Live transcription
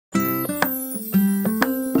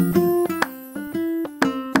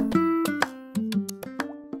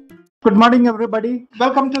Good morning, everybody.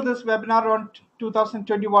 Welcome to this webinar on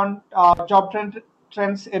 2021 job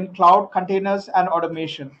trends in cloud, containers, and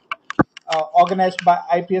automation, organized by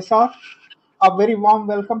IPSR. A very warm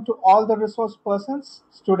welcome to all the resource persons,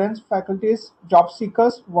 students, faculties, job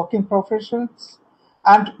seekers, working professionals,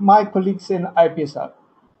 and my colleagues in IPSR.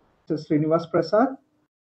 Mr.Sreenivas Prasad,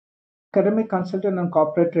 academic consultant and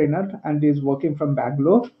corporate trainer, and is working from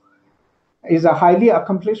Bangalore. Is a highly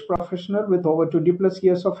accomplished professional with over 20 plus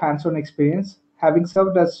years of hands-on experience, having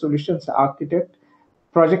served as solutions architect,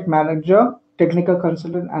 project manager, technical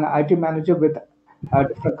consultant, and IT manager with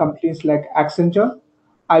different companies like Accenture,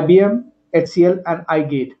 IBM, HCL, and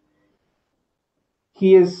iGate.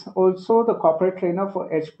 He is also the corporate trainer for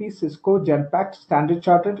HP, Cisco, Genpact, Standard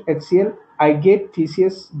Chartered, HCL, iGate,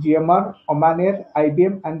 TCS, GMR, Oman Air,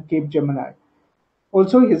 IBM, and Capgemini.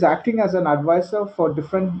 Also, he is acting as an advisor for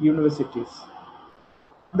different universities.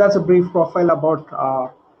 That's a brief profile about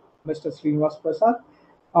Mr. Sreenivas Prasad.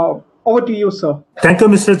 Over to you, sir. Thank you,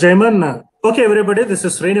 Mr. Jaiman. Okay, everybody, this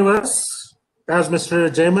is Sreenivas. As Mr.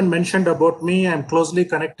 Jaiman mentioned about me, I'm closely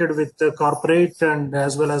connected with the corporate and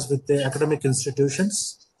as well as with the academic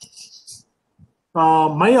institutions.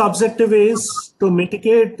 My objective is to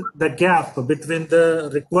mitigate the gap between the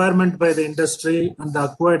requirement by the industry and the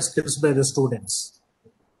acquired skills by the students.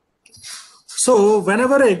 So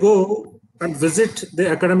whenever I go and visit the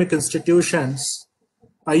academic institutions,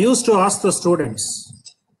 I used to ask the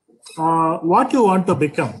students, what you want to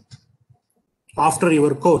become after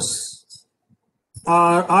your course?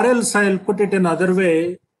 Or else I'll put it in another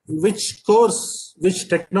way, which course, which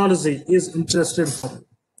technology is interested for?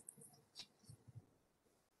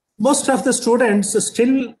 Most of the students are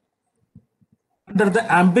still under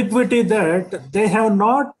the ambiguity that they have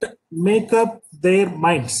not made up their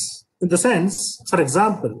minds. In the sense, for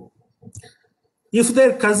example, if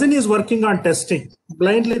their cousin is working on testing,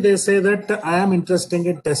 blindly they say that I am interested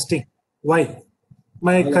in testing. Why?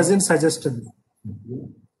 My cousin suggested me.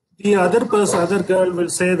 The other girl will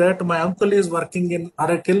say that my uncle is working in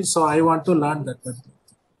Oracle, so I want to learn that.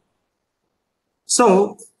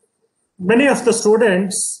 So many of the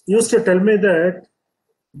students used to tell me that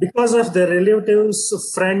because of their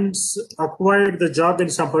relatives, friends acquired the job in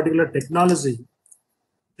some particular technology,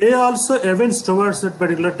 they also evince towards that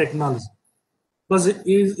particular technology. Because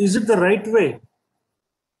is it the right way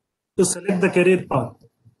to select the career path?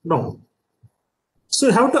 No. So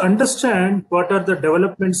you have to understand what are the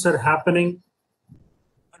developments are happening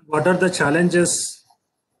and what are the challenges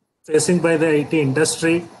facing by the IT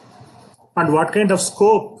industry and what kind of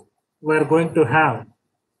scope we're going to have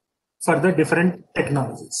for the different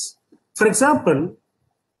technologies. For example,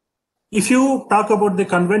 if you talk about the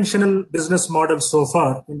conventional business model so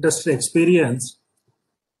far, industry experience,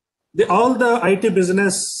 all the IT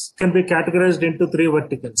business can be categorized into three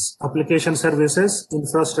verticals: application services,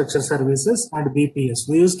 infrastructure services, and BPS.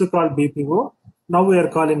 We used to call BPO. Now we are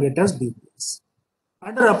calling it as BPS.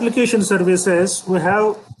 Under application services, we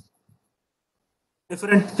have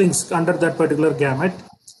different things under that particular gamut.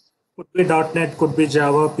 Could be .NET, could be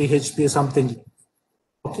Java, PHP, something.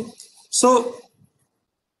 Okay. So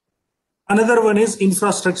another one is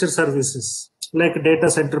infrastructure services like data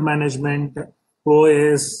center management,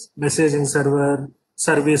 OS, messaging server,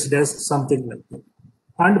 service desk, something like that.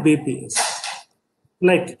 And BPS,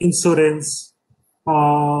 like insurance,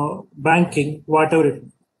 banking, whatever it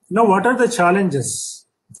is. Now, what are the challenges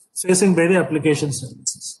facing by the application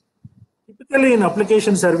services? Typically in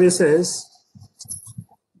application services,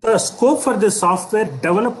 the scope for the software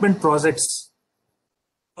development projects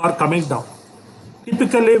are coming down.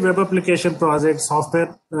 Typically web application projects,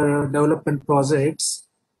 software development projects,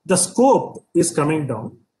 the scope is coming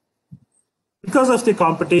down because of the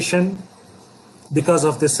competition, because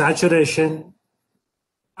of the saturation,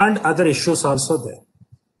 and other issues also there.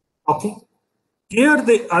 Okay. Here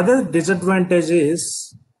the other disadvantage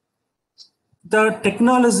is the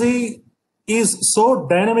technology is so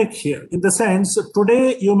dynamic here, in the sense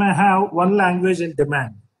today you may have one language in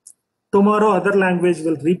demand. Tomorrow other language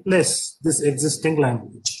will replace this existing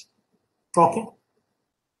language. Okay.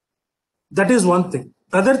 That is one thing.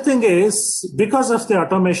 Other thing is, because of the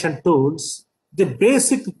automation tools, the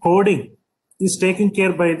basic coding is taken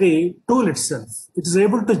care by the tool itself. It is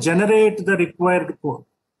able to generate the required code.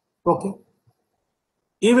 Okay.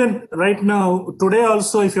 Even right now, today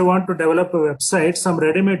also, if you want to develop a website, some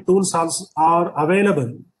ready-made tools also are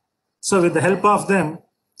available. So with the help of them,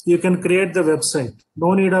 you can create the website.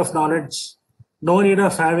 No need of knowledge, no need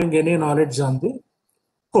of having any knowledge on the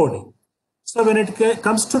coding. So when it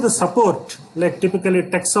comes to the support, like typically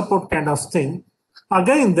tech support kind of thing,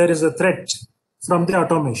 again, there is a threat from the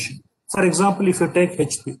automation. For example, if you take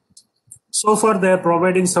HP, So far, they are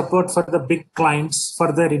providing support for the big clients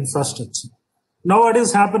for their infrastructure. Now, what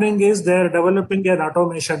is happening is they are developing an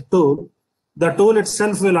automation tool. The tool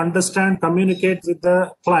itself will understand, communicate with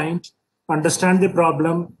the client, understand the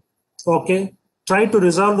problem, okay, try to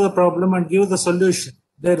resolve the problem and give the solution.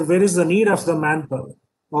 Where is the need of the manpower,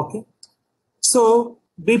 okay. So,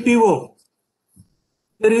 BPO,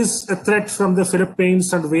 there is a threat from the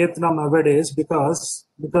Philippines and Vietnam nowadays because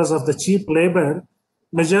of the cheap labor.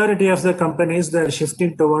 Majority of the companies, they are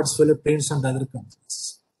shifting towards Philippines and other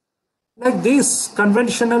countries. Like this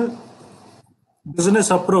conventional business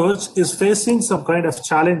approach is facing some kind of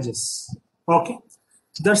challenges. Okay.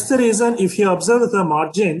 That's the reason if you observe the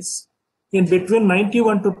margins in between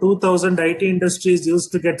 91 to 2000, IT industries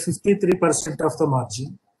used to get 53% of the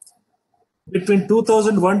margin. Between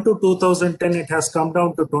 2001 to 2010, it has come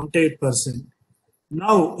down to 28%.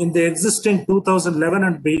 Now, in the existing 2011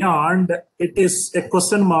 and beyond, it is a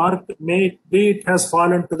question mark. Maybe it has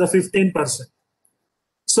fallen to the 15%.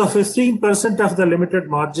 So 15% of the limited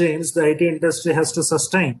margins the IT industry has to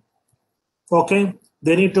sustain. Okay,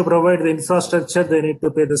 they need to provide the infrastructure, they need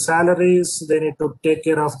to pay the salaries, they need to take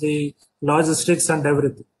care of the logistics and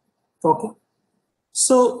everything. Okay,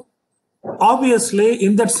 so obviously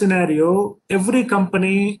in that scenario, every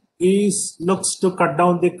company looks to cut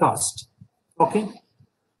down the cost. Okay,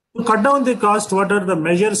 to cut down the cost, what are the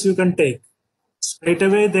measures you can take? Straight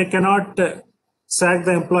away, they cannot sack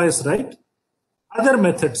the employees, right? Other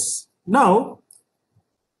methods. Now,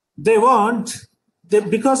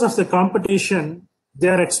 because of the competition, they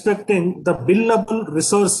are expecting the billable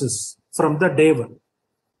resources from the day one.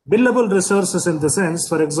 Billable resources in the sense,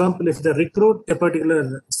 for example, if they recruit a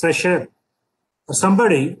particular fresher or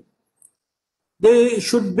somebody, they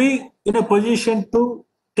should be in a position to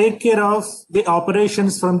take care of the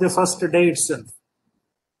operations from the first day itself.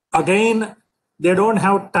 Again, they don't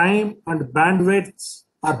have time and bandwidth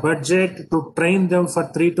or budget to train them for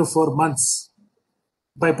 3 to 4 months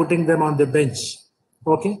by putting them on the bench.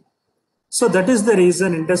 Okay. So that is the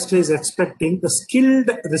reason industry is expecting the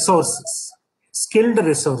skilled resources. Skilled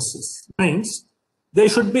resources means they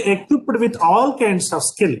should be equipped with all kinds of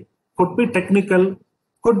skill. Could be technical,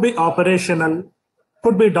 could be operational,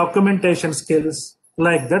 could be documentation skills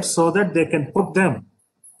like that, so that they can put them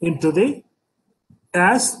into the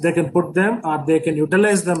they can put them or they can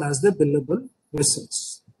utilize them as the billable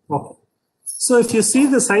resource. Okay. So if you see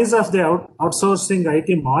the size of the outsourcing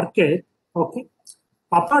IT market, okay,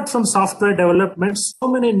 apart from software development, so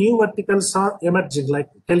many new verticals are emerging like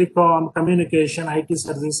telecom, communication, IT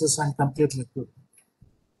services, and computer equipment.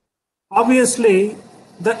 Obviously,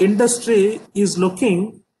 the industry is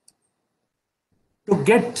looking to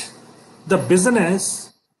get the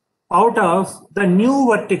business out of the new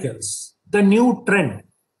verticals, the new trend.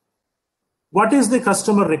 What is the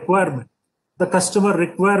customer requirement? The customer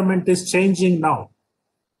requirement is changing now.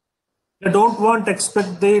 They don't want to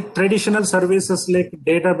expect the traditional services like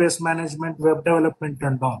database management, web development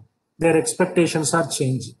and all. Their expectations are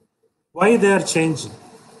changing. Why they are changing?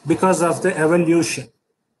 Because of the evolution,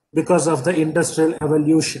 because of the industrial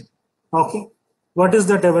evolution. Okay. What is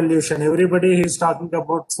that evolution? Everybody is talking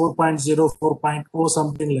about 4.0, 4.0,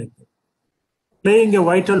 something like that. Playing a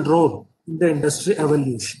vital role in the industry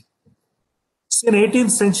evolution. In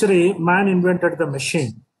 18th century, man invented the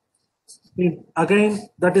machine. Again,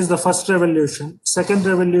 that is the first revolution. Second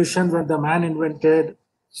revolution, when the man invented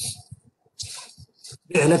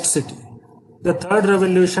the electricity. The third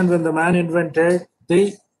revolution, when the man invented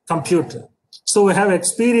the computer. So we have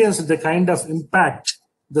experienced the kind of impact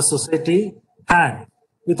the society had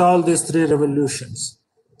with all these three revolutions.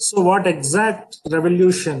 So what exact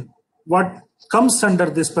revolution, what comes under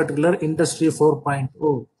this particular industry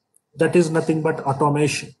 4.0? That is nothing but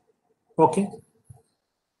automation. Okay.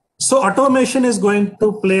 So automation is going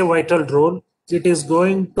to play a vital role. It is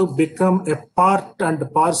going to become a part and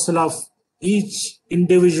parcel of each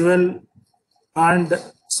individual and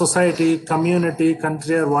society, community,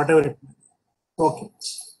 country, or whatever it may be. Okay.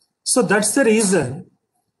 So that's the reason.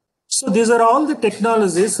 So these are all the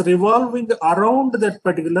technologies revolving around that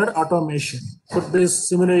particular automation. Could be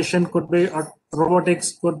simulation, could be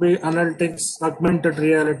robotics, could be analytics, augmented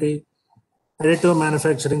reality, additive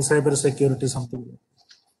manufacturing, cyber security, something like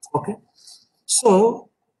that. Okay. So,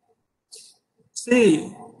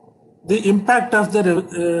 see the impact of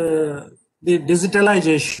the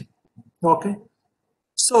digitalization. Okay.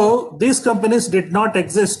 So these companies did not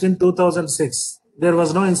exist in 2006. There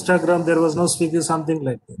was no Instagram, there was no Swiggy, something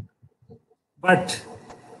like that. But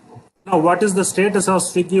now, what is the status of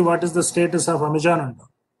Swiggy? What is the status of Amazon?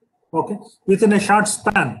 Okay, within a short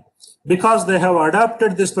span, because they have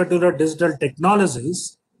adopted this particular digital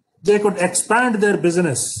technologies, they could expand their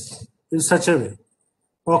business in such a way.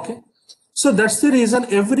 Okay. So that's the reason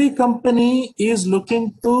every company is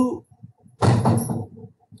looking to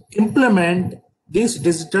implement these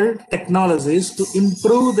digital technologies to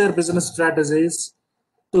improve their business strategies,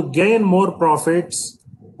 to gain more profits,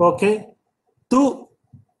 okay, to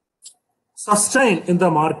sustain in the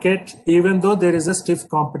market, even though there is a stiff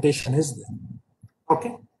competition is there.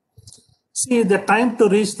 Okay. See the time to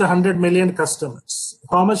reach the 100 million customers.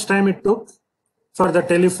 How much time it took for the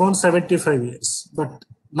telephone? 75 years. But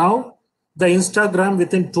now the Instagram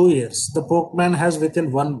within 2 years, the Pokemon has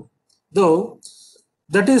within 1 month. Though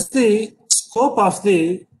that is the scope of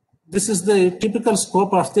this is the typical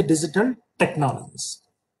scope of the digital technologies.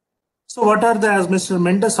 So what are the, as Mr.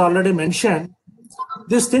 Mendes already mentioned,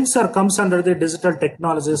 these things are comes under the digital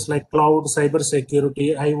technologies like cloud, cyber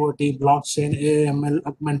security, IoT, blockchain, AML,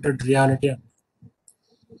 augmented reality.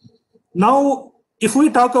 Now, if we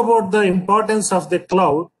talk about the importance of the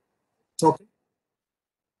cloud, okay.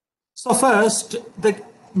 So first,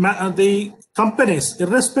 the companies,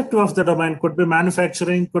 irrespective of the domain, could be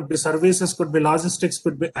manufacturing, could be services, could be logistics,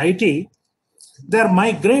 could be IT, they're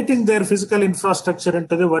migrating their physical infrastructure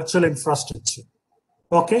into the virtual infrastructure.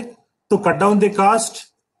 Okay, to cut down the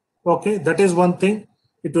cost. Okay, that is one thing.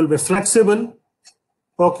 It will be flexible.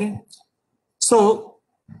 Okay, so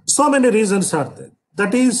many reasons are there.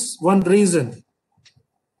 That is one reason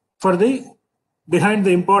for behind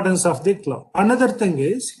the importance of the cloud. Another thing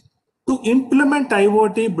is to implement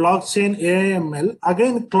IoT, blockchain, AIML.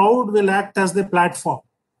 Again, cloud will act as the platform.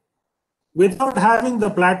 Without having the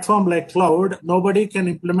platform like cloud, nobody can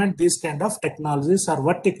implement these kind of technologies or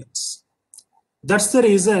verticals. That's the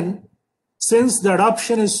reason, since the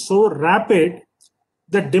adoption is so rapid,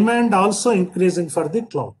 the demand also increasing for the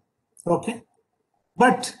cloud. Okay.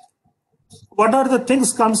 But what are the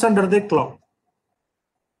things comes under the cloud?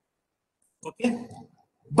 Okay.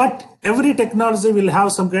 But every technology will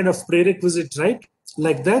have some kind of prerequisite, right?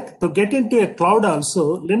 Like that, to get into a cloud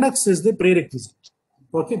also, Linux is the prerequisite.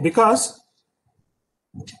 Okay. Because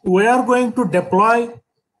we are going to deploy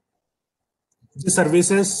the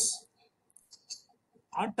services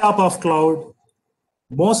on top of cloud,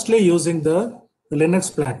 mostly using the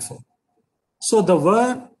Linux platform. So the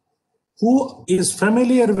one who is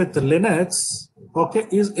familiar with Linux, okay,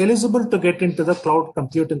 is eligible to get into the cloud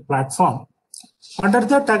computing platform. Under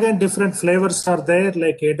that, again, different flavors are there,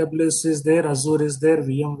 like AWS is there, Azure is there,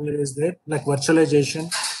 VMware is there, like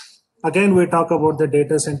virtualization. Again, we talk about the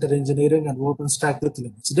data center engineering and OpenStack with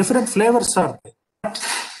Linux. Different flavors are there.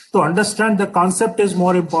 To understand the concept is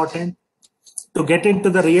more important. To get into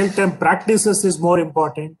the real-time practices is more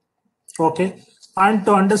important. Okay. And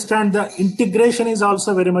to understand the integration is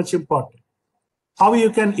also very much important. How you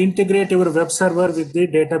can integrate your web server with the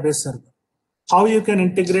database server. How you can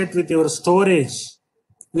integrate with your storage,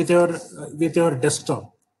 with your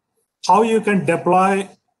desktop. How you can deploy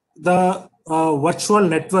the virtual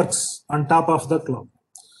networks on top of the cloud.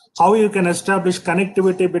 How you can establish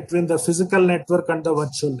connectivity between the physical network and the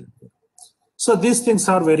virtual network. So these things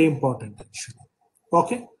are very important actually.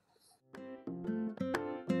 Okay.